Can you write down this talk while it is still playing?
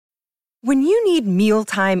When you need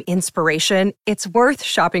mealtime inspiration, it's worth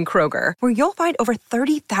shopping Kroger, where you'll find over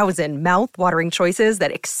 30,000 mouth-watering choices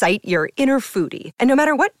that excite your inner foodie. And no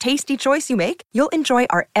matter what tasty choice you make, you'll enjoy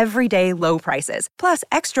our everyday low prices, plus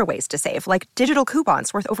extra ways to save, like digital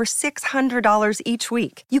coupons worth over $600 each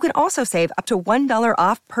week. You can also save up to $1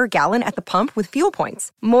 off per gallon at the pump with fuel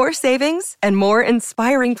points. More savings and more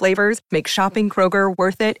inspiring flavors make shopping Kroger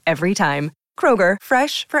worth it every time. Kroger,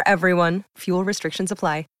 fresh for everyone. Fuel restrictions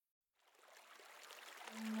apply.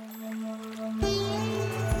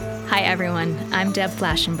 Hi everyone, I'm Deb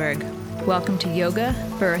Flashenberg. Welcome to Yoga,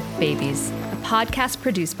 Birth, Babies, a podcast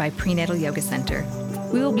produced by Prenatal Yoga Center.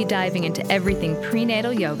 We will be diving into everything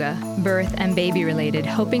prenatal yoga, birth, and baby related,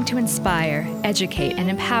 hoping to inspire, educate, and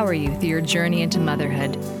empower you through your journey into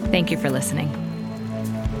motherhood. Thank you for listening.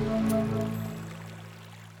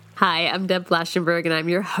 Hi, I'm Deb Flashenberg, and I'm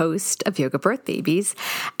your host of Yoga Birth Babies.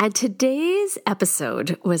 And today's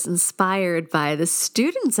episode was inspired by the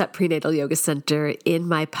students at Prenatal Yoga Center in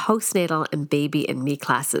my postnatal and baby and me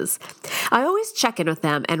classes. I always check in with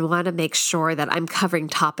them and want to make sure that I'm covering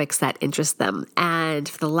topics that interest them. And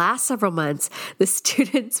for the last several months, the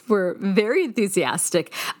students were very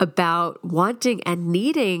enthusiastic about wanting and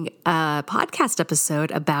needing a podcast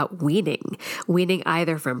episode about weaning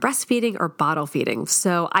either from breastfeeding or bottle feeding.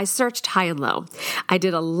 So I searched high and low. I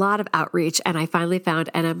did a lot of outreach, and I finally found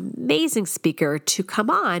an amazing speaker to come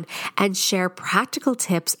on and share practical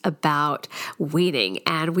tips about weaning.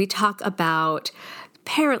 And we talk about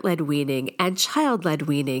parent-led weaning and child-led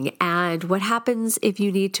weaning and what happens if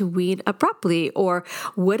you need to wean abruptly, or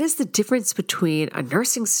what is the difference between a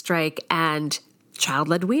nursing strike and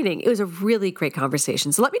child-led weaning. It was a really great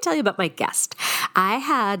conversation. So let me tell you about my guest. I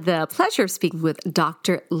had the pleasure of speaking with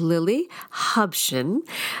Dr. Lilly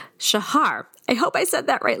Hubschman-Shahar. I hope I said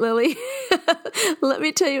that right, Lilly. Let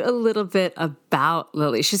me tell you a little bit about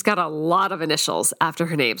Lilly. She's got a lot of initials after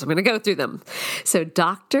her name, so I'm going to go through them. So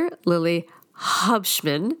Dr. Lilly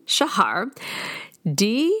Hubschman-Shahar,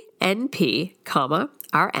 DNP,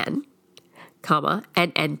 RN,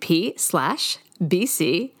 NNP/BC,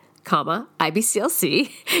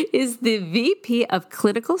 IBCLC, is the VP of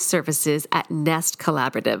Clinical Services at Nest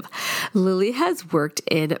Collaborative. Lilly has worked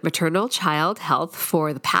in maternal child health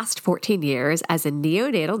for the past 14 years as a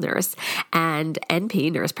neonatal nurse and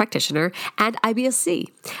NP, nurse practitioner, and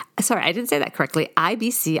IBCLC. Sorry, I didn't say that correctly,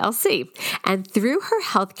 IBCLC. And through her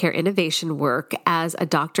healthcare innovation work as a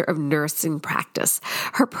doctor of nursing practice,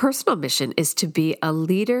 her personal mission is to be a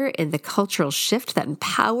leader in the cultural shift that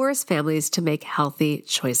empowers families to make healthy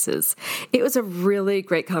choices. It was a really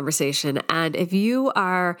great conversation. And if you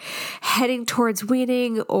are heading towards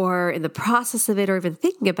weaning or in the process of it or even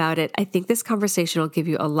thinking about it, I think this conversation will give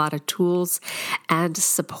you a lot of tools and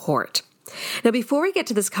support. Now, before we get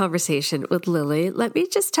to this conversation with Lilly, let me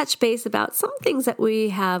just touch base about some things that we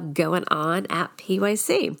have going on at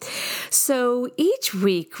PYC. So each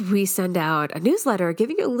week we send out a newsletter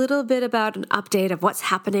giving you a little bit about an update of what's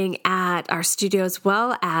happening at our studio, as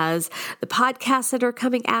well as the podcasts that are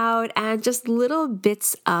coming out and just little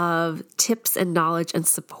bits of tips and knowledge and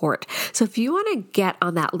support. So if you want to get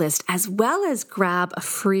on that list, as well as grab a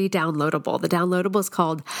free downloadable, the downloadable is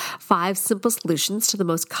called 5 Simple Solutions to the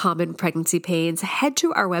Most Common Pregnancy Pains, head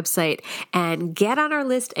to our website and get on our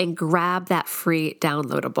list and grab that free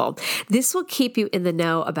downloadable. This will keep you in the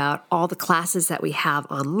know about all the classes that we have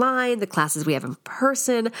online, the classes we have in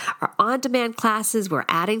person, our on-demand classes. We're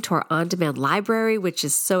adding to our on-demand library, which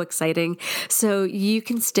is so exciting. So you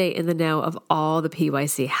can stay in the know of all the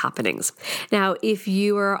PYC happenings. Now, if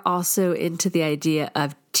you are also into the idea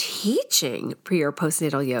of teaching pre or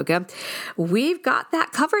postnatal yoga, we've got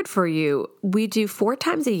that covered for you. We do 4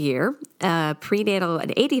 times a year, an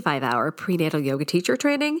 85-hour prenatal yoga teacher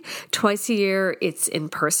training. Twice a year, it's in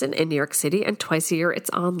person in New York City, and twice a year, it's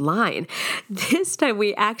online. This time,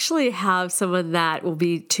 we actually have someone that will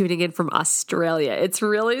be tuning in from Australia. It's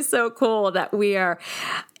really so cool that we are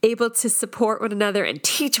able to support one another and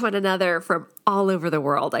teach one another from all over the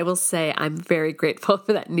world. I will say I'm very grateful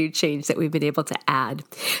for that new change that we've been able to add.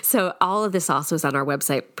 So all of this also is on our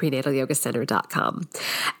website, prenatalyogacenter.com.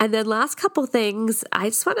 And then last couple things, I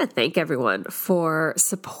just want to thank everyone for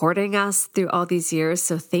supporting us through all these years.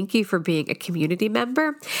 So thank you for being a community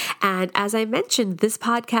member. And as I mentioned, this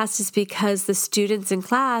podcast is because the students in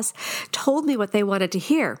class told me what they wanted to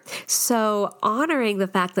hear. So honoring the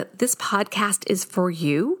fact that this podcast is for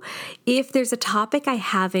you, you. If there's a topic I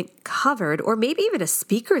haven't covered, or maybe even a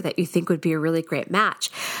speaker that you think would be a really great match,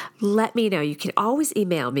 let me know. You can always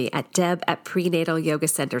email me at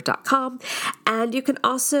deb@prenataloyogacenter.com. And you can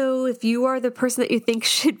also, if you are the person that you think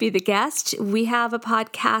should be the guest, we have a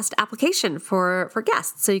podcast application for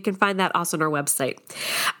guests. So you can find that also on our website.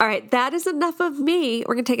 All right, that is enough of me.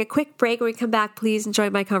 We're going to take a quick break. When we come back, please enjoy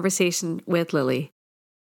my conversation with Lilly.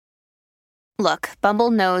 Look,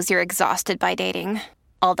 Bumble knows you're exhausted by dating.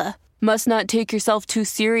 All the, must not take yourself too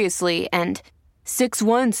seriously, and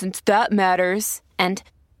 6'1" since that matters. And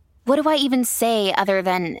what do I even say other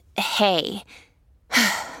than, hey?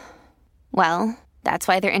 Well, that's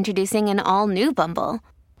why they're introducing an all-new Bumble,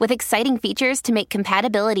 with exciting features to make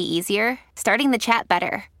compatibility easier, starting the chat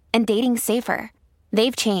better, and dating safer.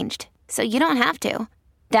 They've changed, so you don't have to.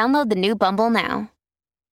 Download the new Bumble now.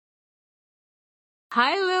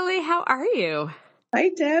 Hi, Lilly. How are you?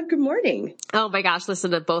 Hi, Deb. Good morning. Oh my gosh,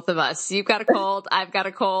 listen to both of us. You've got a cold. I've got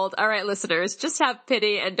a cold. All right, listeners, just have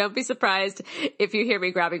pity and don't be surprised if you hear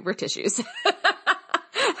me grabbing for tissues.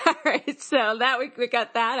 All right, so that we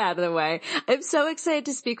got that out of the way. I'm so excited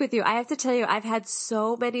to speak with you. I have to tell you, I've had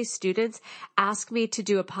so many students ask me to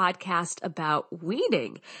do a podcast about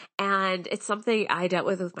weaning, and it's something I dealt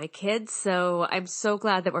with my kids, so I'm so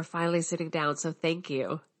glad that we're finally sitting down, so thank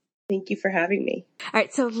you. Thank you for having me. All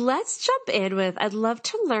right, so let's jump in with, I'd love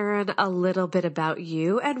to learn a little bit about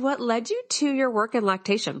you and what led you to your work in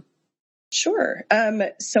lactation. Sure.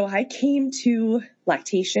 So I came to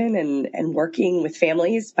lactation and working with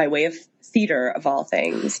families by way of theater, of all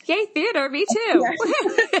things. Yay, theater, me too.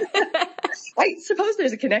 I suppose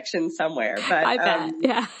there's a connection somewhere, but I bet.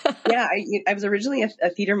 Yeah. Yeah, I was originally a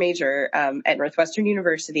theater major at Northwestern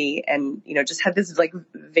University, and just had this like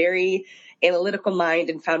very analytical mind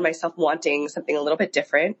and found myself wanting something a little bit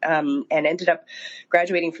different, and ended up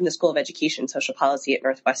graduating from the School of Education Social Policy at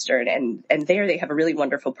Northwestern. And there they have a really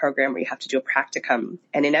wonderful program where you have to do a practicum.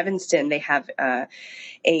 And in Evanston, they have an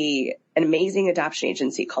amazing adoption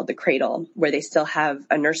agency called The Cradle, where they still have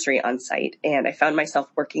a nursery on site. And I found myself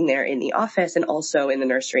working there in the office and also in the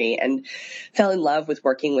nursery, and fell in love with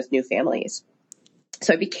working with new families.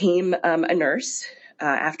 So I became a nurse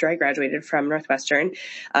after I graduated from Northwestern,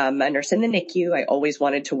 a nurse in the NICU. I always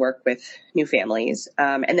wanted to work with new families.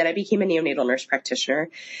 And then I became a neonatal nurse practitioner.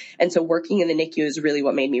 And so working in the NICU is really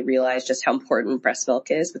what made me realize just how important breast milk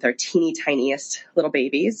is with our teeny tiniest little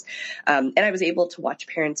babies. And I was able to watch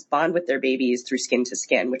parents bond with their babies through skin to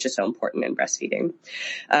skin, which is so important in breastfeeding.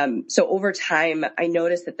 So over time, I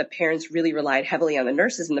noticed that the parents really relied heavily on the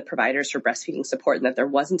nurses and the providers for breastfeeding support, and that there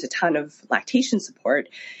wasn't a ton of lactation support.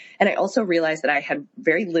 And I also realized that I had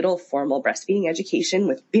very little formal breastfeeding education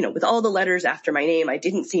with all the letters after my name. I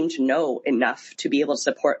didn't seem to know enough to be able to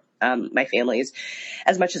support my families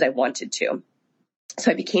as much as I wanted to.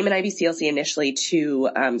 So I became an IBCLC initially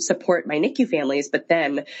to support my NICU families, but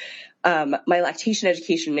then my lactation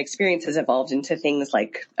education and experience has evolved into things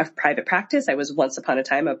like a private practice. I was once upon a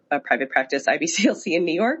time a private practice IBCLC in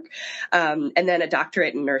New York, and then a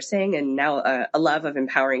doctorate in nursing, and now a love of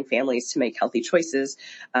empowering families to make healthy choices,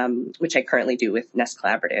 which I currently do with Nest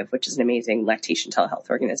Collaborative, which is an amazing lactation telehealth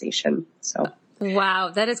organization. So. Wow,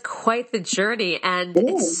 that is quite the journey, and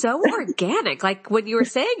it's so organic. Like when you were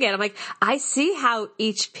saying it, I'm like, I see how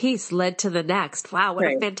each piece led to the next. Wow, what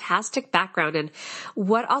a fantastic background, and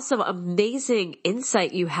what also amazing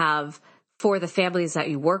insight you have for the families that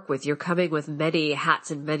you work with. You're coming with many hats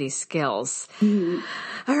and many skills. Mm-hmm.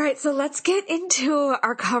 All right, so let's get into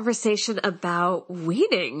our conversation about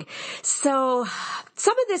weaning. So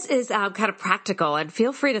some of this is kind of practical, and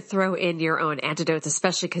feel free to throw in your own antidotes,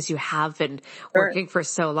 especially because you have been working for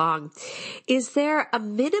so long. Is there a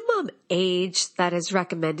minimum age that is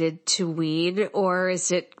recommended to wean, or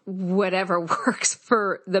is it whatever works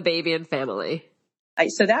for the baby and family?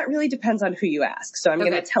 So that really depends on who you ask. So I'm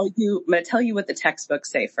going to tell you what the textbooks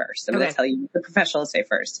say first. I'm going to tell you what the professionals say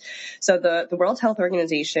first. So the World Health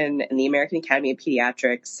Organization and the American Academy of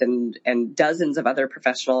Pediatrics and dozens of other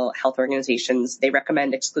professional health organizations, they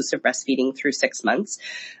recommend exclusive breastfeeding through 6 months,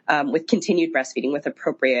 with continued breastfeeding with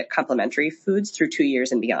appropriate complementary foods through 2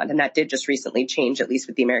 years and beyond. And that did just recently change, at least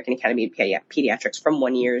with the American Academy of Pediatrics, from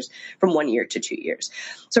 1 year to 2 years.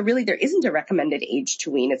 So really there isn't a recommended age to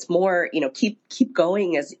wean. It's more, keep going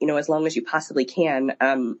as long as you possibly can.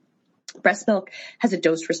 Breast milk has a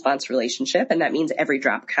dose response relationship, and that means every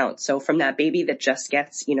drop counts. So from that baby that just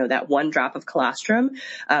gets, that one drop of colostrum,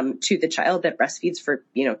 to the child that breastfeeds for,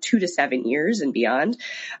 2 to 7 years and beyond,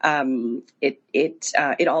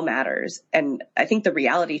 it all matters. And I think the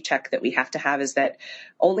reality check that we have to have is that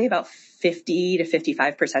only about 50 to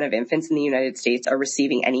 55% of infants in the United States are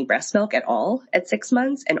receiving any breast milk at all at 6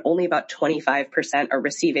 months, and only about 25% are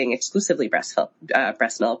receiving exclusively breast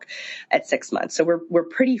milk at 6 months. So we're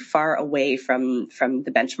pretty far away from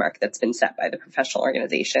the benchmark that's been set by the professional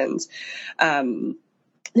organizations.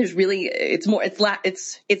 It's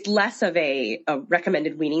less of a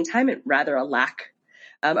recommended weaning time and rather a lack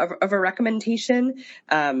of a recommendation.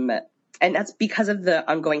 And that's because of the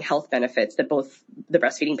ongoing health benefits that both the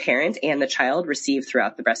breastfeeding parent and the child receive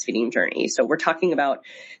throughout the breastfeeding journey. So we're talking about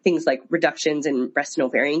things like reductions in breast and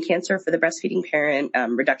ovarian cancer for the breastfeeding parent,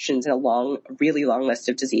 reductions in a really long list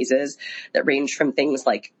of diseases that range from things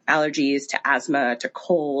like allergies to asthma to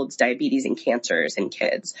colds, diabetes, and cancers in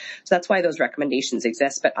kids. So that's why those recommendations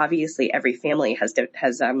exist. But obviously every family has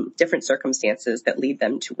different circumstances that lead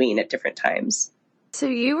them to wean at different times. So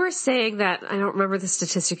you were saying that, I don't remember the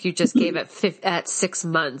statistic you just gave at 6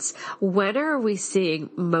 months. When are we seeing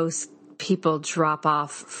most people drop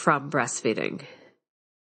off from breastfeeding?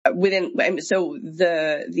 So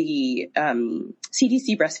the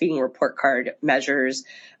CDC breastfeeding report card measures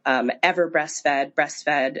ever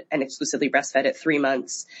breastfed, and exclusively breastfed at 3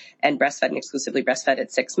 months, and breastfed and exclusively breastfed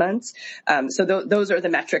at 6 months. So those are the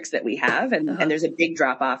metrics that we have, and there's a big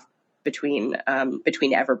drop off between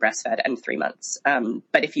ever breastfed and 3 months.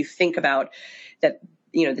 But if you think about that,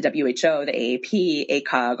 the WHO, the AAP,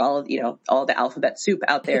 ACOG, all the alphabet soup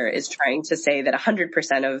out there is trying to say that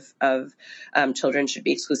 100% of children should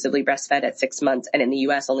be exclusively breastfed at 6 months. And in the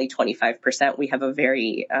US, only 25%. We have a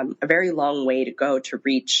very long way to go to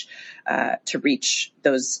reach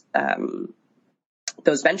those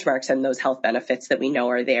benchmarks and those health benefits that we know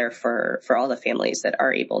are there for all the families that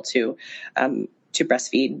are able to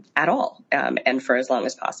breastfeed at all, and for as long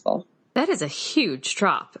as possible. That is a huge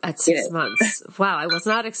drop at 6 months. Wow, I was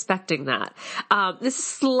not expecting that. This is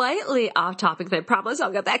slightly off topic, and I promise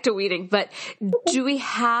I'll get back to weaning, but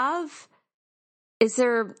is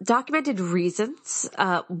there documented reasons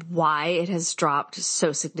why it has dropped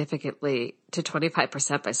so significantly to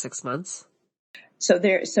 25% by 6 months?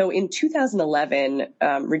 So in 2011,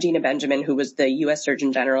 Regina Benjamin, who was the U.S.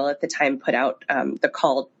 Surgeon General at the time, put out the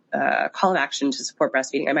call of action to support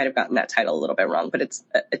breastfeeding. I might have gotten that title a little bit wrong, but it's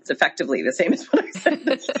effectively the same as what I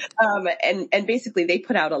said. And basically they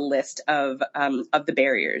put out a list of the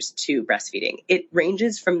barriers to breastfeeding. It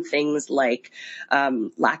ranges from things like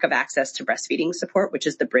lack of access to breastfeeding support, which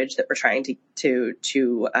is the bridge that we're trying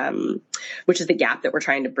which is the gap that we're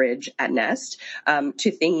trying to bridge at Nest,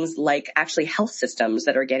 to things like actually health systems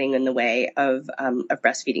that are getting in the way of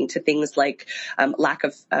breastfeeding, to things like lack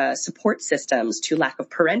of support systems, to lack of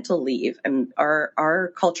parental leave. And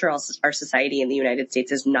our culture, our society in the United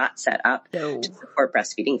States is not set up to support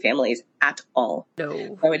breastfeeding families at all.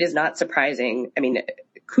 No. So it is not surprising. I mean,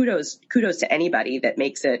 kudos to anybody that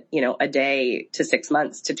makes it, a day to 6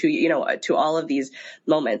 months to 2, to all of these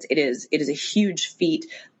moments. It is a huge feat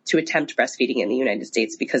to attempt breastfeeding in the United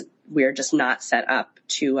States because we're just not set up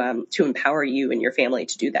to empower you and your family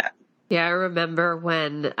to do that. Yeah, I remember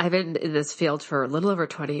when I've been in this field for a little over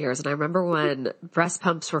 20 years, and I remember when breast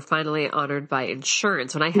pumps were finally honored by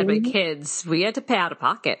insurance. When I had my kids, we had to pay out of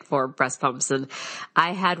pocket for breast pumps, and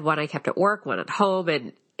I had one I kept at work, one at home,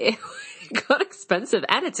 and it got expensive,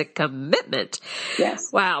 and it's a commitment.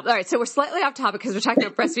 Yes. Wow. All right. So we're slightly off topic because we're talking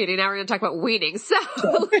about breastfeeding. Now we're going to talk about weaning. So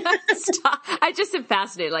let's talk. I just am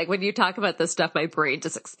fascinated. Like when you talk about this stuff, my brain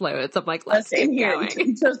just explodes. I'm like, let's keep going.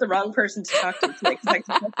 You chose the wrong person to talk to today because I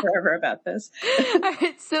can talk forever about this. All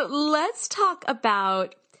right. So let's talk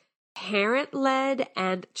about parent-led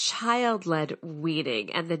and child-led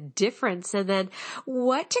weaning and the difference, and then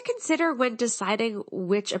what to consider when deciding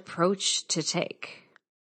which approach to take.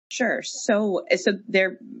 Sure. So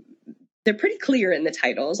they're pretty clear in the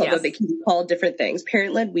titles, although they can be called different things.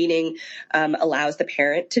 Parent-led weaning allows the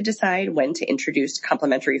parent to decide when to introduce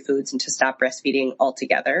complementary foods and to stop breastfeeding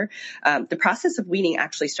altogether. The process of weaning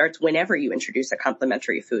actually starts whenever you introduce a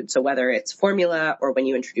complementary food. So whether it's formula or when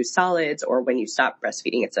you introduce solids or when you stop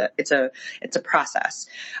breastfeeding, it's a process.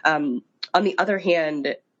 On the other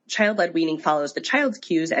hand, child-led weaning follows the child's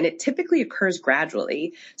cues, and it typically occurs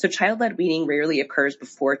gradually. So child-led weaning rarely occurs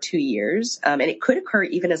before 2 years, and it could occur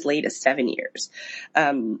even as late as 7 years.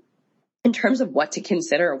 In terms of what to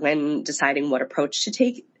consider when deciding what approach to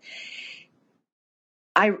take,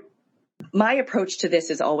 my approach to this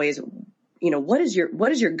is always what does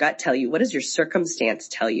your gut tell you? What does your circumstance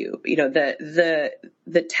tell you?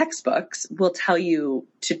 The textbooks will tell you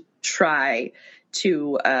to try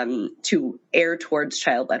to err towards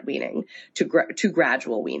child-led weaning, to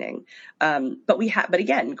gradual weaning. But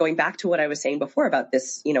again, going back to what I was saying before about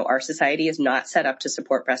this, our society is not set up to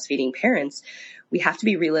support breastfeeding parents. We have to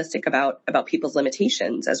be realistic about people's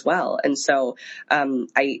limitations as well. And so,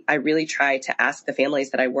 I really try to ask the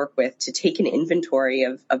families that I work with to take an inventory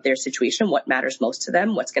of their situation, what matters most to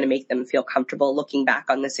them, what's going to make them feel comfortable looking back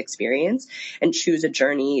on this experience, and choose a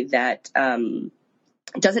journey that,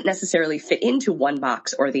 doesn't necessarily fit into one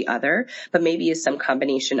box or the other, but maybe is some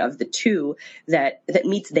combination of the two that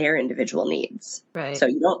meets their individual needs. Right. So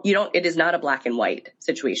it is not a black and white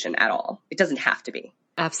situation at all. It doesn't have to be.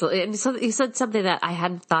 Absolutely. And so you said something that I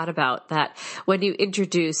hadn't thought about, that when you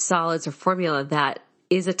introduce solids or formula, that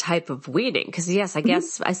is a type of weaning. Because yes, I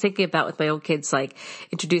guess I was thinking about with my own kids, like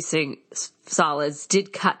introducing solids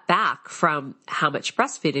did cut back from how much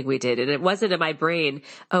breastfeeding we did. And it wasn't in my brain,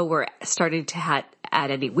 oh, we're starting to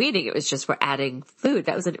add any weaning. It was just we're adding food.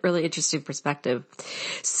 That was a really interesting perspective.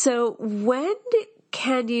 So when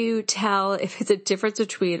can you tell if it's a difference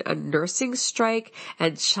between a nursing strike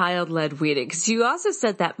and child-led weaning? Because you also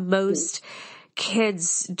said that most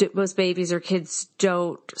babies or kids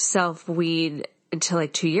don't self-wean until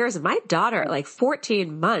like 2 years. And my daughter at like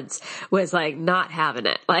 14 months was like not having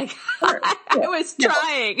it. Like Sure. I was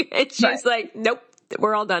trying and she's like, nope,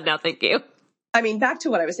 we're all done now. Thank you. I mean, back to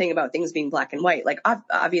what I was saying about things being black and white, like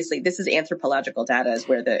obviously this is anthropological data is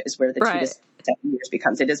where the Right. 2 to 7 years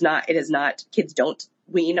becomes. It is not, kids don't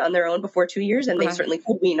wean on their own before 2 years, and they Right. certainly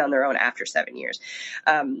could wean on their own after 7 years.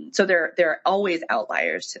 So there are always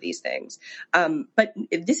outliers to these things. But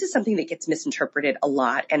this is something that gets misinterpreted a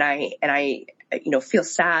lot. And I feel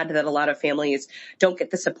sad that a lot of families don't get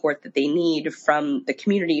the support that they need from the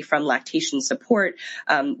community, from lactation support,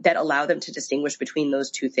 that allow them to distinguish between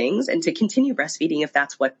those two things and to continue breastfeeding if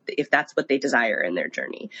that's what they desire in their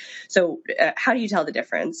journey. So, how do you tell the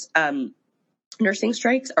difference? Nursing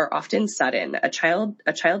strikes are often sudden. A child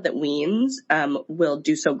that weans will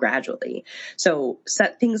do so gradually. So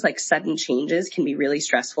things like sudden changes can be really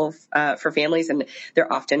stressful for families, and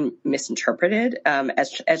they're often misinterpreted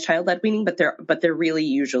as child-led weaning, but they're really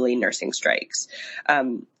usually nursing strikes.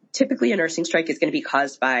 Typically, a nursing strike is going to be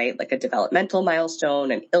caused by like a developmental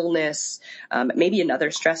milestone, an illness, maybe another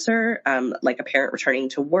stressor, like a parent returning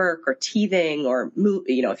to work or teething or move,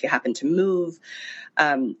 if you happen to move.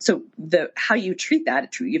 So how you treat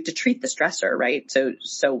that, you have to treat the stressor, right?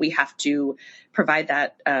 So we have to provide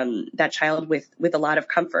that child with a lot of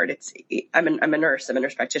comfort. I'm a nurse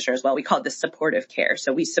practitioner as well. We call it the supportive care.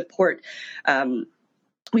 So we support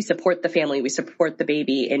the family, we support the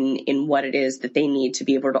baby in what it is that they need to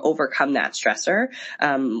be able to overcome that stressor.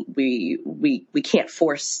 We can't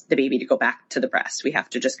force the baby to go back to the breast. We have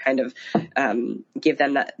to just kind of give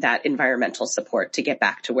them that environmental support to get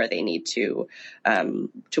back to where they need to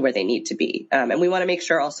be. And we want to make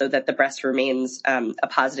sure also that the breast remains a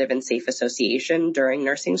positive and safe association during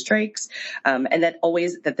nursing strikes, and that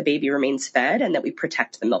the baby remains fed and that we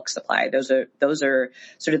protect the milk supply. Those are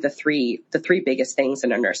sort of the three biggest things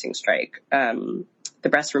in a nursing strike. The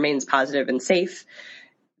breast remains positive and safe,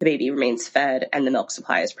 the baby remains fed, and the milk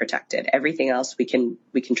supply is protected. Everything else we can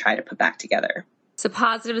try to put back together. So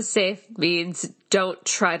positive and safe means don't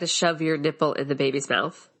try to shove your nipple in the baby's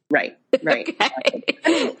mouth. Right. Okay. I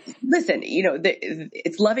mean, listen,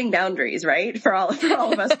 it's loving boundaries, right? For all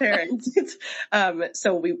of us parents.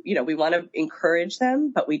 So we want to encourage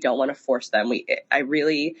them, but we don't want to force them. I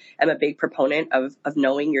really am a big proponent of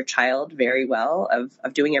knowing your child very well, of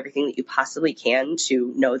doing everything that you possibly can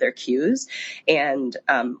to know their cues, and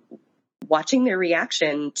watching their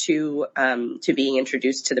reaction to being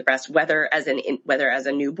introduced to the breast, whether as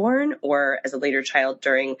a newborn or as a later child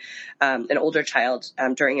during an older child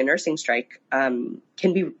during a nursing strike,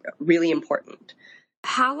 can be really important.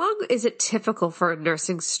 How long is it typical for a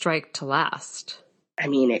nursing strike to last? I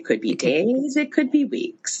mean, it could be days, it could be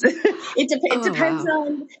weeks. It depends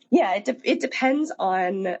on, it depends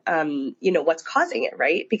on, what's causing it,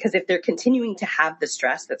 right? Because if they're continuing to have the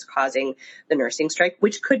stress that's causing the nursing strike,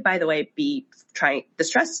 which could, by the way, the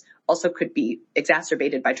stress also could be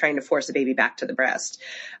exacerbated by trying to force a baby back to the breast.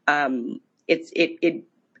 It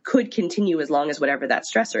could continue as long as whatever that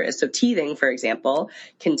stressor is. So teething, for example,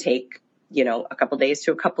 can take a couple of days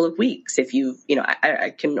to a couple of weeks. If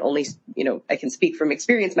I can speak from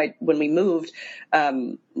experience. When we moved,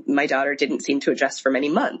 my daughter didn't seem to adjust for many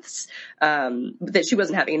months. That she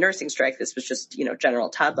wasn't having a nursing strike. This was just, general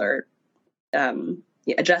toddler,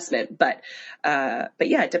 adjustment. But yeah,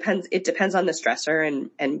 it depends. It depends on the stressor,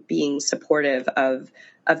 and being supportive of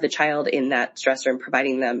the child in that stressor and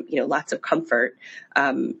providing them, lots of comfort,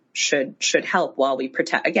 should help while we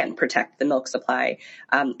protect the milk supply,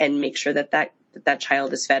 and make sure that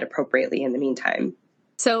child is fed appropriately in the meantime.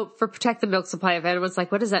 So for protect the milk supply, if anyone's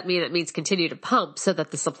like, what does that mean? It means continue to pump so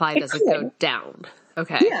that the supply doesn't go down.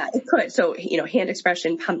 Okay. Yeah, it could. So, hand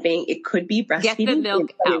expression, pumping, it could be breastfeeding. Get the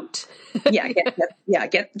milk out.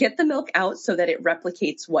 Get the milk out so that it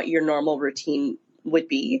replicates what your normal routine would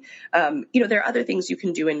be. There are other things you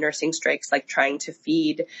can do in nursing strikes, like trying to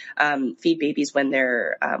feed babies when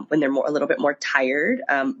they're a little bit more tired,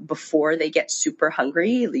 before they get super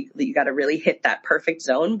hungry. You got to really hit that perfect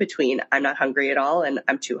zone between I'm not hungry at all and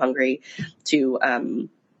I'm too hungry to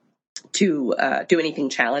do anything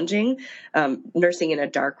challenging. Nursing in a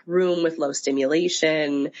dark room with low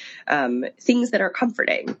stimulation, things that are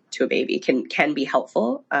comforting to a baby can be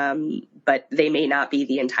helpful, but they may not be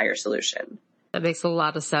the entire solution. That makes a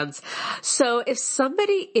lot of sense. So if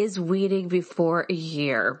somebody is weaning before a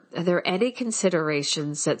year, are there any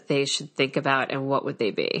considerations that they should think about, and what would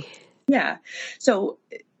they be? Yeah. So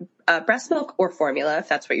breast milk or formula, if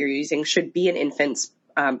that's what you're using, should be an infant's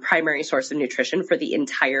primary source of nutrition for the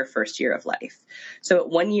entire first year of life. So at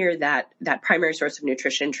 1 year, that primary source of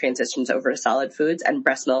nutrition transitions over to solid foods, and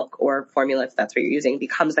breast milk or formula, if that's what you're using,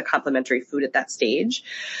 becomes the complementary food at that stage.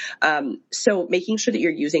 So making sure that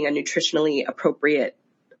you're using a nutritionally appropriate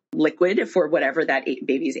liquid for whatever that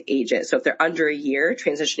baby's age is. So if they're under a year,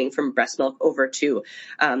 transitioning from breast milk over to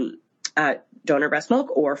donor breast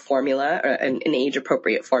milk or formula, or an age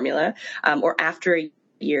appropriate formula, or after a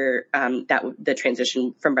year, that the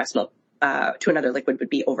transition from breast milk to another liquid would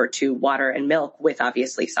be over to water and milk with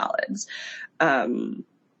obviously solids. So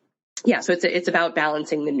it's about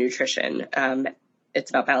balancing the nutrition.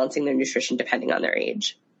 It's about balancing their nutrition depending on their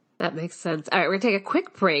age. That makes sense. All right, we're going to take a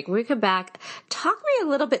quick break. When we come back, talk me a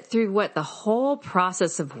little bit through what the whole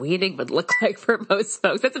process of weaning would look like for most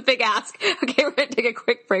folks. That's a big ask. Okay, we're going to take a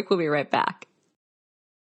quick break. We'll be right back.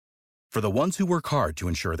 For the ones who work hard to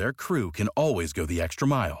ensure their crew can always go the extra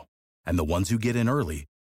mile, and the ones who get in early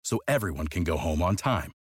so everyone can go home on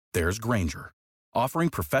time, there's Grainger, offering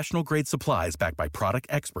professional-grade supplies backed by product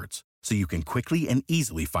experts so you can quickly and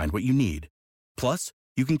easily find what you need. Plus,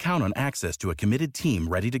 you can count on access to a committed team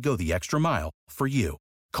ready to go the extra mile for you.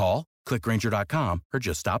 Call, click Grainger.com, or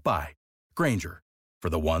just stop by. Grainger, for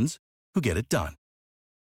the ones who get it done.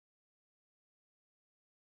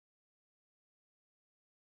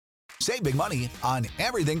 Save big money on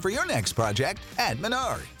everything for your next project at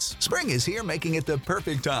Menards. Spring is here, making it the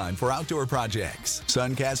perfect time for outdoor projects.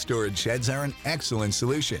 Suncast storage sheds are an excellent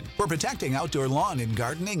solution for protecting outdoor lawn and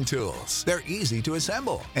gardening tools. They're easy to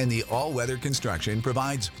assemble, and the all-weather construction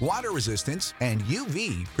provides water resistance and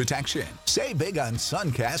UV protection. Save big on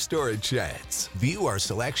Suncast storage sheds. View our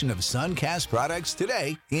selection of Suncast products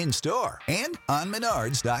today in store and on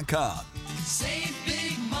Menards.com. Save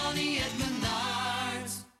big money at Menards.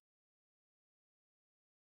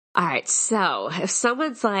 All right, so if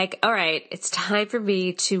someone's like, all right, it's time for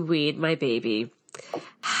me to wean my baby,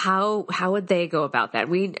 how would they go about that?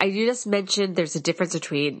 You just mentioned there's a difference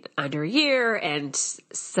between under a year and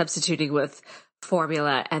substituting with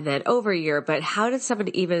formula and then over a year, but how does someone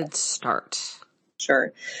even start?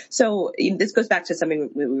 Sure. So this goes back to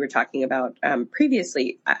something we were talking about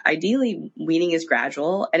previously. Ideally, weaning is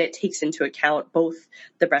gradual, and it takes into account both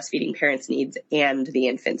the breastfeeding parent's needs and the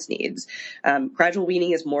infant's needs. Gradual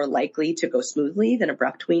weaning is more likely to go smoothly than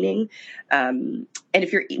abrupt weaning. And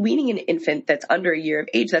if you're weaning an infant that's under a year of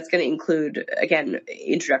age, that's going to include, again,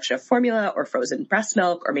 introduction of formula or frozen breast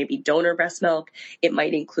milk or maybe donor breast milk. It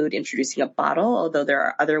might include introducing a bottle, although there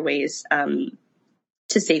are other ways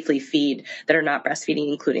to safely feed that are not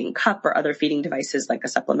breastfeeding, including cup or other feeding devices like a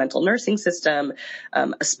supplemental nursing system,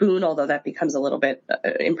 a spoon, although that becomes a little bit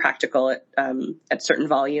impractical at certain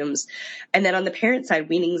volumes. And then on the parent side,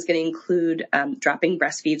 weaning is going to include dropping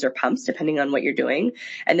breastfeeds or pumps, depending on what you're doing.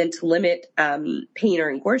 And then to limit pain or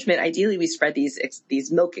engorgement, ideally we spread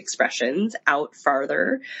these milk expressions out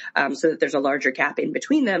farther so that there's a larger gap in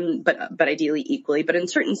between them, but ideally equally. But in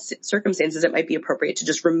certain circumstances, it might be appropriate to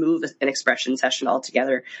just remove an expression session altogether.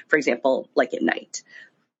 For example, like at night.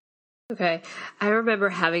 Okay. I remember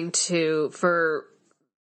having to, for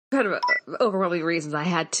kind of overwhelming reasons, I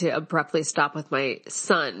had to abruptly stop with my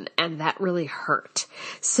son, and that really hurt.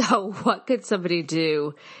 So what could somebody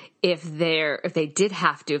do if they didn't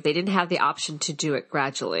have the option to do it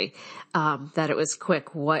gradually, that it was quick?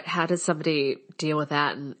 How does somebody deal with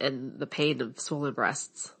that and the pain of swollen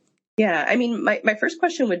breasts? Yeah, I mean, my first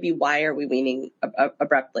question would be, why are we weaning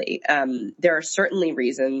abruptly? There are certainly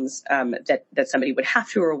reasons that somebody would have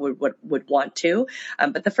to or would want to.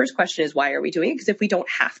 But the first question is, why are we doing it? Because if we don't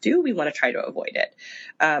have to, we want to try to avoid it.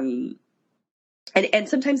 And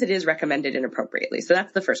sometimes it is recommended inappropriately. So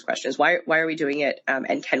that's the first question: is why are we doing it?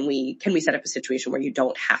 And can we set up a situation where you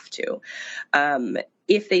don't have to?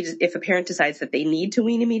 If a parent decides that they need to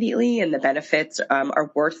wean immediately and the benefits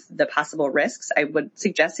are worth the possible risks, I would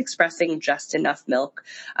suggest expressing just enough milk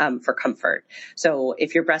for comfort. So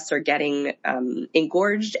if your breasts are getting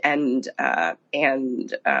engorged and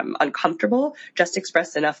uncomfortable, just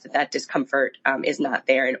express enough that discomfort is not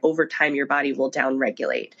there, and over time your body will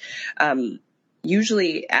downregulate.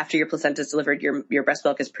 Usually after your placenta is delivered, your breast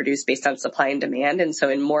milk is produced based on supply and demand. And so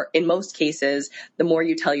in most cases, the more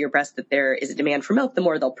you tell your breast that there is a demand for milk, the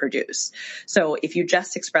more they'll produce. So if you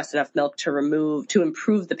just express enough milk to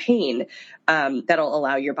improve the pain, that'll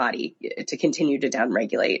allow your body to continue to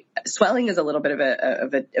downregulate. Swelling is a little bit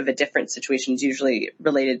of a different situation. It's usually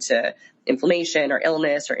related to inflammation or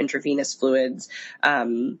illness or intravenous fluids.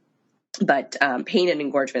 But pain and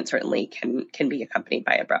engorgement certainly can be accompanied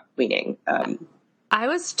by abrupt weaning. I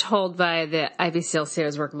was told by the IBCLC I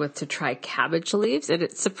was working with to try cabbage leaves, and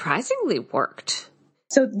it surprisingly worked.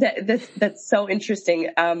 So that's so interesting.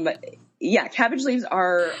 Yeah, cabbage leaves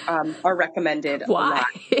are recommended. Why?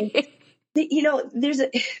 You know, there's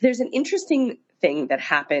an interesting thing that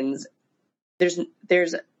happens. There's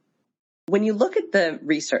when you look at the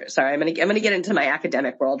research. Sorry, I'm gonna get into my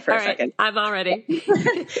academic world for a second. I'm all ready.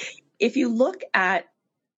 If you look at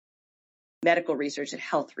medical research and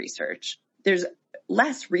health research, there's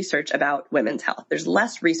less research about women's health. There's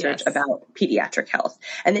less research about pediatric health.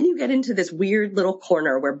 And then you get into this weird little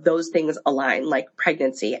corner where those things align, like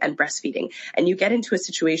pregnancy and breastfeeding. And you get into a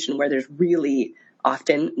situation where there's really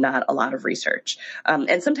often not a lot of research,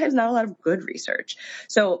 and sometimes not a lot of good research.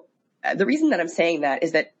 So the reason that I'm saying that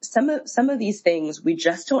is that some of these things, we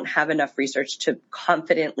just don't have enough research to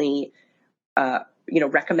confidently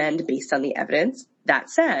recommend based on the evidence. That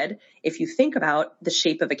said, if you think about the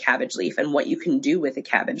shape of a cabbage leaf and what you can do with a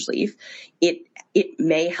cabbage leaf, it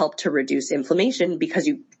may help to reduce inflammation because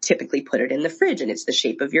you typically put it in the fridge and it's the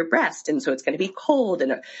shape of your breast. And so it's going to be cold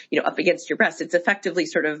and, up against your breast. It's effectively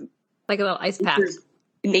sort of like a little ice pack.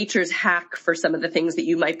 Nature's hack for some of the things that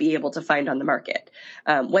you might be able to find on the market.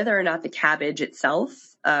 Whether or not the cabbage itself,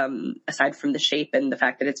 aside from the shape and the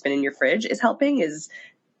fact that it's been in your fridge, is helping is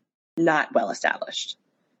not well established.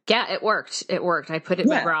 Yeah, it worked. I put it in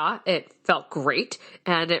my bra. It felt great,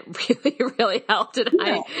 and it really, really helped. And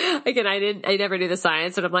I never knew the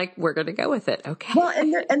science, and I'm like, we're going to go with it. Okay. Well,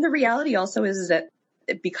 and the reality also is that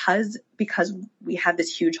because we have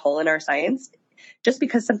this huge hole in our science, just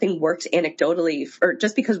because something works anecdotally, or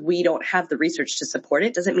just because we don't have the research to support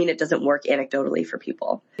it, doesn't mean it doesn't work anecdotally for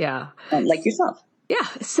people. Yeah. Like yourself. Yeah.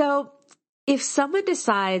 So if someone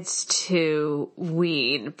decides to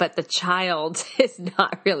wean, but the child is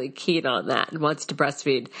not really keen on that and wants to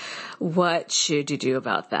breastfeed, what should you do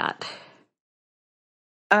about that?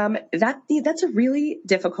 That's a really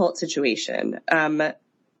difficult situation.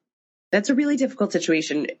 That's a really difficult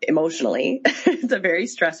situation emotionally. It's a very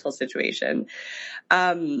stressful situation.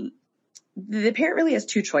 The parent really has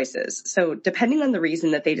two choices. So depending on the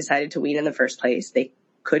reason that they decided to wean in the first place, they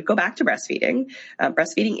could go back to breastfeeding.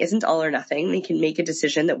 Breastfeeding isn't all or nothing. They can make a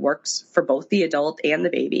decision that works for both the adult and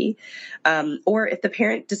the baby. Or if the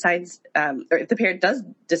parent does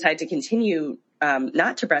decide to continue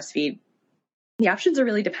not to breastfeed, the options are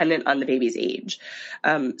really dependent on the baby's age.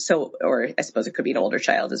 Or I suppose it could be an older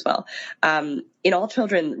child as well. In all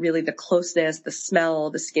children, really the closeness, the smell,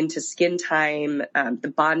 the skin to skin time,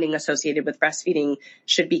 the bonding associated with breastfeeding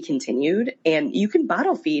should be continued. And you can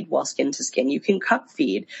bottle feed while skin to skin. You can cup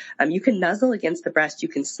feed. You can nuzzle against the breast. You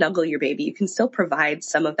can snuggle your baby. You can still provide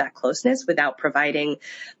some of that closeness without providing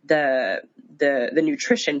the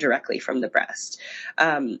nutrition directly from the breast.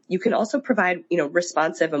 You can also provide,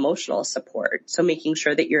 responsive emotional support. So making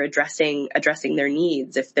sure that you're addressing their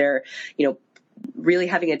needs if they're, really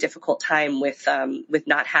having a difficult time with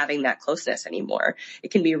not having that closeness anymore. It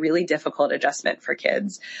can be a really difficult adjustment for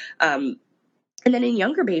kids. And then in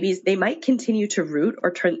younger babies, they might continue to root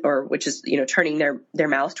which is, turning their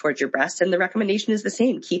mouth towards your breast. And the recommendation is the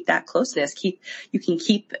same. Keep that closeness. You can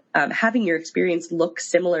keep having your experience look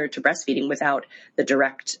similar to breastfeeding without the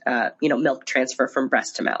direct, milk transfer from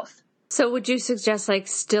breast to mouth. So would you suggest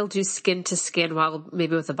still do skin to skin while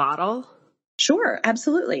maybe with a bottle? Sure,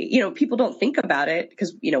 absolutely. People don't think about it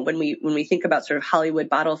because, when we think about sort of Hollywood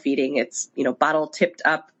bottle feeding, it's, bottle tipped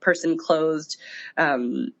up, person closed,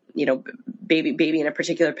 baby in a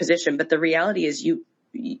particular position. But the reality is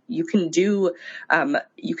you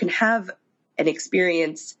can have an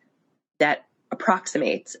experience that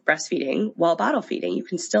approximates breastfeeding while bottle feeding. You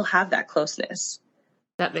can still have that closeness.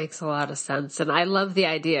 That makes a lot of sense. And I love the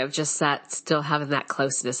idea of just that, still having that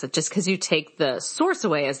closeness. Just because you take the source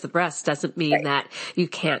away as the breast doesn't mean that you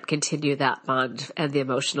can't continue that bond and the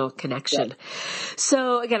emotional connection. Right.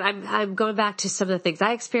 So again, I'm going back to some of the things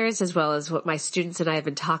I experienced as well as what my students and I have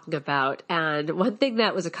been talking about. And one thing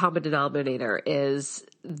that was a common denominator is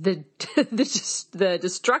the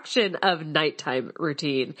destruction of nighttime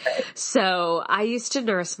routine. So I used to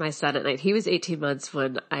nurse my son at night. He was 18 months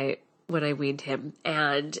when I weaned him.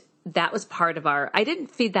 And that was part of I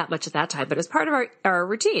didn't feed that much at that time, but it was part of our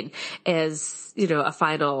routine as, a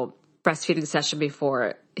final breastfeeding session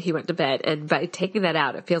before he went to bed. And by taking that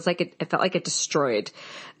out, it felt like it destroyed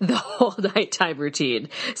the whole nighttime routine.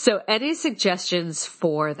 So any suggestions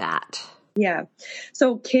for that? Yeah.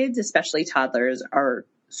 So kids, especially toddlers, are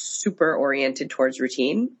super oriented towards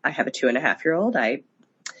routine. I have a 2.5-year-old. I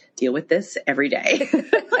deal with this every day.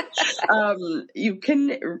 You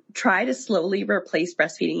can try to slowly replace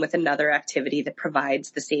breastfeeding with another activity that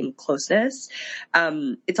provides the same closeness.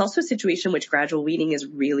 It's also a situation in which gradual weaning is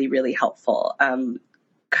really, really helpful.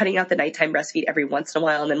 Cutting out the nighttime breastfeed every once in a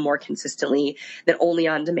while and then more consistently, then only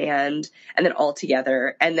on demand and then all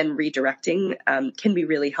together and then redirecting can be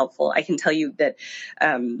really helpful. I can tell you that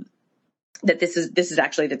that this is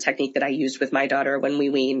actually the technique that I used with my daughter when we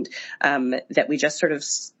weaned, that we just sort of,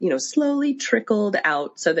 slowly trickled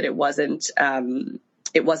out so that it wasn't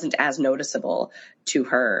as noticeable to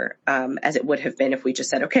her, as it would have been if we just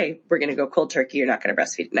said, okay, we're going to go cold turkey. You're not going to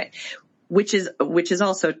breastfeed tonight, which is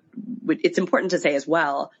also, it's important to say as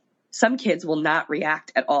well, some kids will not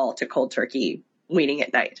react at all to cold turkey weaning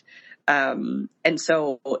at night. And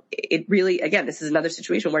so it really, again, this is another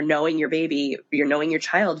situation where knowing your baby, you're knowing your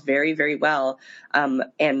child very, very well,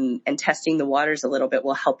 and testing the waters a little bit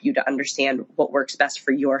will help you to understand what works best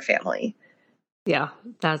for your family. Yeah,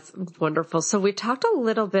 that's wonderful. So we talked a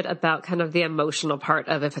little bit about kind of the emotional part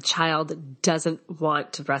of if a child doesn't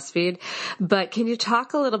want to breastfeed, but can you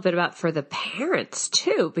talk a little bit about for the parents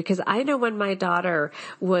too? Because I know when my daughter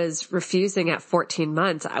was refusing at 14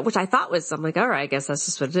 months, which I thought I'm like, all right, I guess that's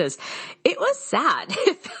just what it is. It was sad.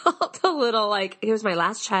 It felt a little like it was my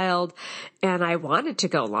last child and I wanted to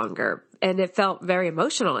go longer and it felt very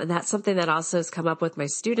emotional. And that's something that also has come up with my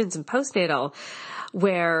students in postnatal,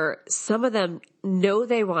 where some of them know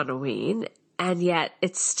they want to wean and yet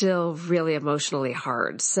it's still really emotionally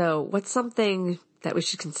hard. So what's something that we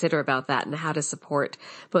should consider about that and how to support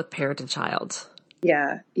both parent and child?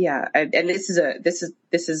 Yeah. And this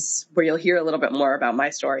is where you'll hear a little bit more about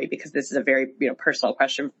my story because this is a very, personal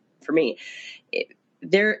question for me.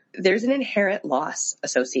 There's an inherent loss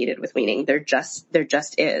associated with weaning. There just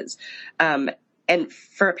is. And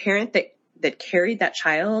for a parent that carried that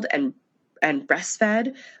child and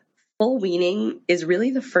breastfed, full weaning is really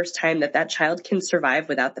the first time that child can survive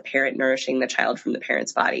without the parent nourishing the child from the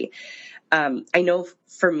parent's body. I know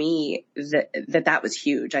for me that was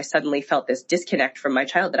huge. I suddenly felt this disconnect from my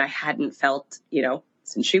child that I hadn't felt,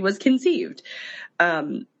 since she was conceived.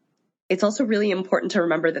 It's also really important to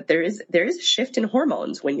remember that there is a shift in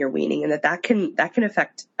hormones when you're weaning and that can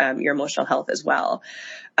affect your emotional health as well.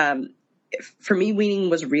 For me, weaning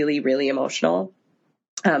was really, really emotional.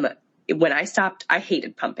 When I stopped, I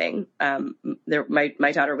hated pumping.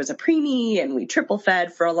 My daughter was a preemie and we triple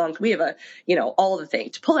fed for a long time. We have all the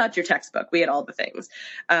things to pull out your textbook. We had all the things.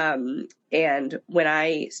 And when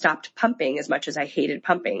I stopped pumping, as much as I hated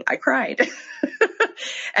pumping, I cried.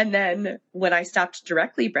 And then when I stopped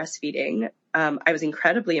directly breastfeeding, I was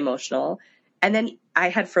incredibly emotional. And then I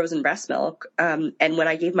had frozen breast milk. And when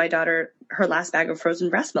I gave my daughter her last bag of frozen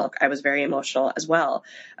breast milk, I was very emotional as well.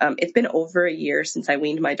 It's been over a year since I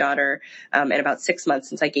weaned my daughter, and about 6 months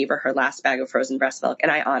since I gave her last bag of frozen breast milk.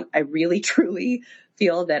 And I really, truly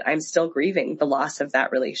feel that I'm still grieving the loss of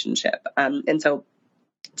that relationship. And so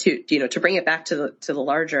to bring it back to the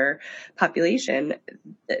larger population,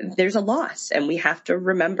 there's a loss and we have to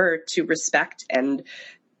remember to respect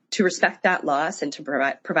that loss and to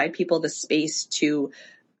provide people the space to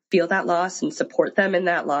feel that loss and support them in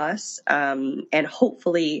that loss. And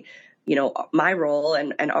hopefully, my role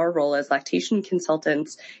and our role as lactation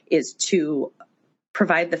consultants is to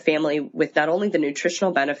provide the family with not only the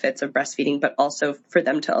nutritional benefits of breastfeeding, but also for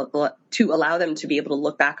them to allow them to be able to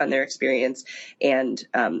look back on their experience and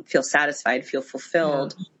feel satisfied, feel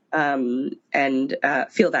fulfilled. Yeah. And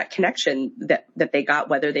feel that connection that they got,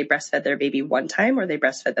 whether they breastfed their baby one time or they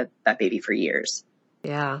breastfed that baby for years.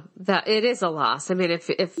 Yeah, that it is a loss. I mean, if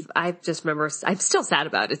I just remember, I'm still sad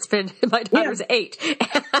about it. It's been, my daughter's 8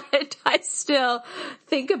 and I still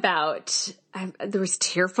think about, there was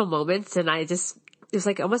tearful moments and it was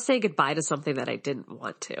like almost saying goodbye to something that I didn't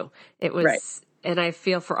want to. It was, right. And I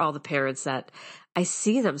feel for all the parents that I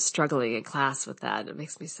see them struggling in class with that. It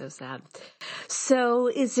makes me so sad. So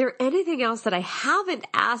is there anything else that I haven't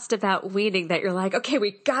asked about weaning that you're like, okay, we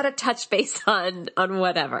got to touch base on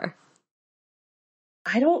whatever?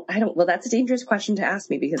 I don't, well, that's a dangerous question to ask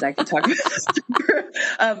me because I could talk about this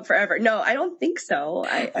forever. No, I don't think so.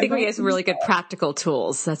 I think we have some really good practical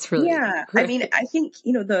tools. That's really, yeah. Great. I mean, I think,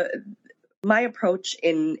 my approach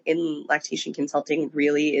in lactation consulting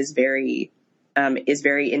really is very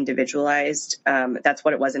individualized. That's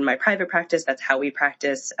what it was in my private practice. That's how we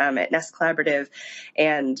practice at Nest Collaborative.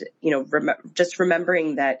 And, just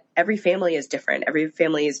remembering that every family is different. Every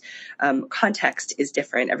family's context is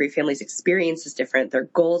different. Every family's experience is different. Their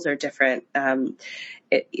goals are different. And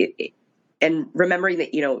remembering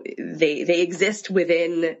that, they exist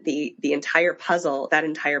within the entire puzzle, that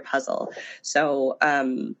entire puzzle. So,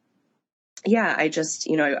 I just,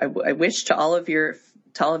 I wish to all of your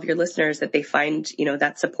listeners that they find,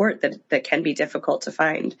 that support that can be difficult to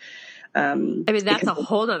find. I mean, that's a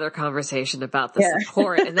whole other conversation about the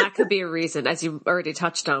support. And that could be a reason, as you already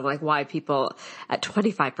touched on, like why people at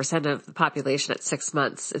 25% of the population at 6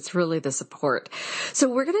 months, it's really the support. So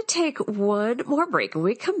we're going to take one more break. When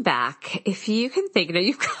we come back, if you can think,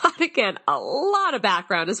 you've got, again, a lot of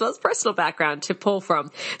background as well as personal background to pull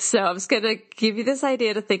from. So I'm just going to give you this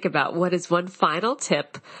idea to think about what is one final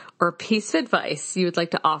tip or piece of advice you would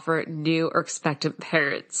like to offer new or expectant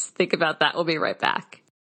parents. Think about that. We'll be right back.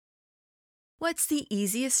 What's the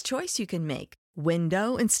easiest choice you can make?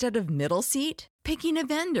 Window instead of middle seat? Picking a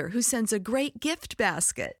vendor who sends a great gift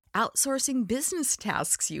basket? Outsourcing business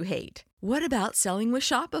tasks you hate? What about selling with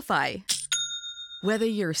Shopify? Whether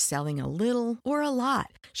you're selling a little or a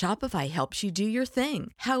lot, Shopify helps you do your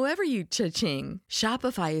thing, however you cha-ching.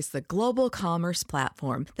 Shopify is the global commerce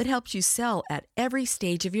platform that helps you sell at every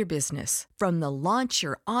stage of your business. From the launch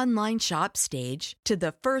your online shop stage to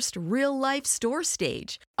the first real-life store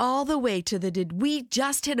stage, all the way to the did we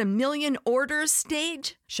just hit 1 million orders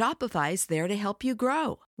stage. Shopify's there to help you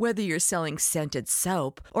grow. Whether you're selling scented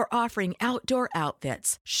soap or offering outdoor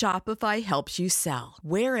outfits, Shopify helps you sell.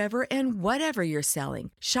 Wherever and whatever you're selling,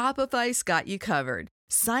 Shopify's got you covered.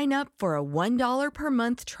 Sign up for a $1 per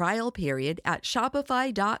month trial period at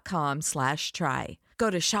shopify.com/try. Go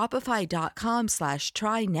to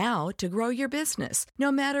shopify.com/try now to grow your business, no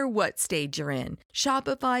matter what stage you're in.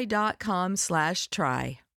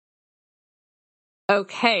 Shopify.com/try.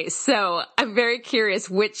 Okay, so I'm very curious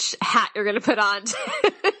which hat you're going to put on to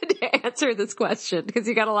answer this question because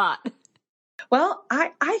you got a lot. Well,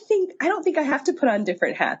 I don't think I have to put on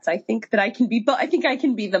different hats. I think that I can be, I think I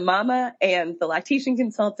can be the mama and the lactation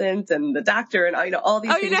consultant and the doctor and, all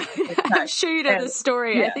these things. I'm sure you know the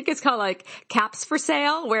story. Yeah. I think it's called like caps for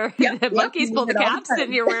sale where the monkeys pull the caps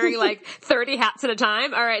and you're wearing like 30 hats at a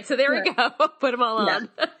time. All right. So there we go. Put them all on.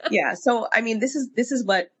 Yeah. So, I mean, this is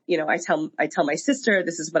what, I tell my sister,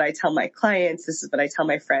 this is what I tell my clients. This is what I tell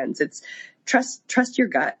my friends. It's trust your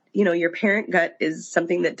gut. Your parent gut is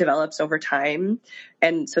something that develops over time.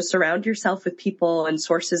 And so surround yourself with people and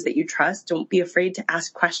sources that you trust. Don't be afraid to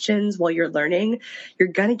ask questions while you're learning. You're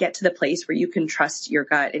going to get to the place where you can trust your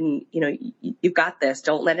gut and, you've got this.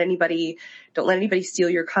 Don't let anybody steal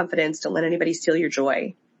your confidence. Don't let anybody steal your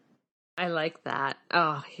joy. I like that.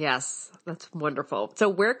 Oh, yes. That's wonderful. So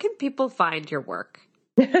where can people find your work?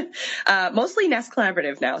 Mostly Nest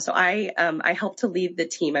Collaborative now. So I help to lead the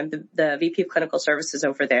team. I'm the VP of Clinical Services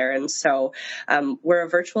over there. And so, we're a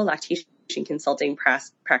virtual lactation consulting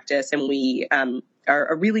practice and we,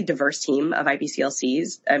 are a really diverse team of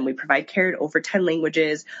IBCLCs and we provide care in over 10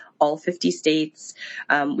 languages, all 50 states.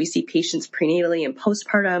 We see patients prenatally and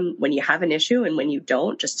postpartum when you have an issue and when you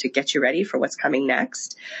don't, just to get you ready for what's coming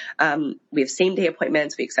next. We have same day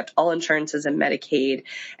appointments. We accept all insurances and Medicaid.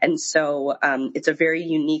 And so, it's a very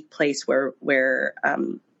unique place where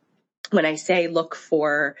when I say look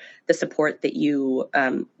for the support that you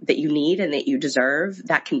need and that you deserve,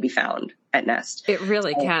 that can be found at Nest. It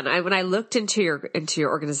really can. When I looked into your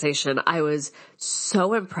organization, I was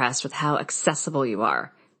so impressed with how accessible you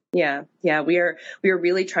are. Yeah. We are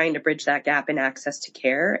really trying to bridge that gap in access to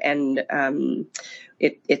care. And,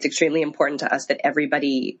 it's extremely important to us that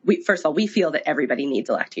first of all, we feel that everybody needs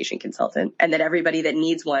a lactation consultant and that everybody that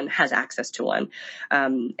needs one has access to one.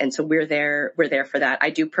 And so we're there for that. I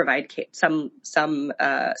do provide some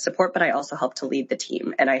support, but I also help to lead the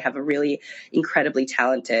team. And I have a really incredibly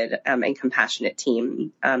talented, and compassionate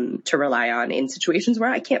team, to rely on in situations where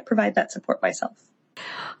I can't provide that support myself.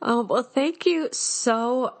 Oh, well, thank you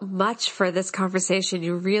so much for this conversation.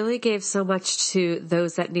 You really gave so much to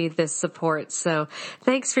those that need this support. So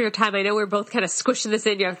thanks for your time. I know we're both kind of squishing this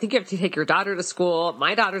in. I think you have to take your daughter to school.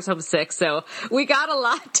 My daughter's homesick. So we got a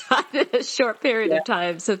lot done in a short period of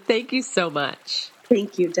time. So thank you so much.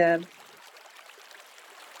 Thank you, Deb.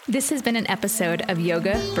 This has been an episode of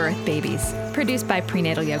Yoga, Birth, Babies, produced by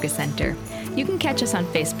Prenatal Yoga Center. You can catch us on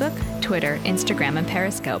Facebook, Twitter, Instagram, and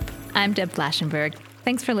Periscope. I'm Deb Flaschenberg.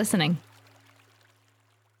 Thanks for listening.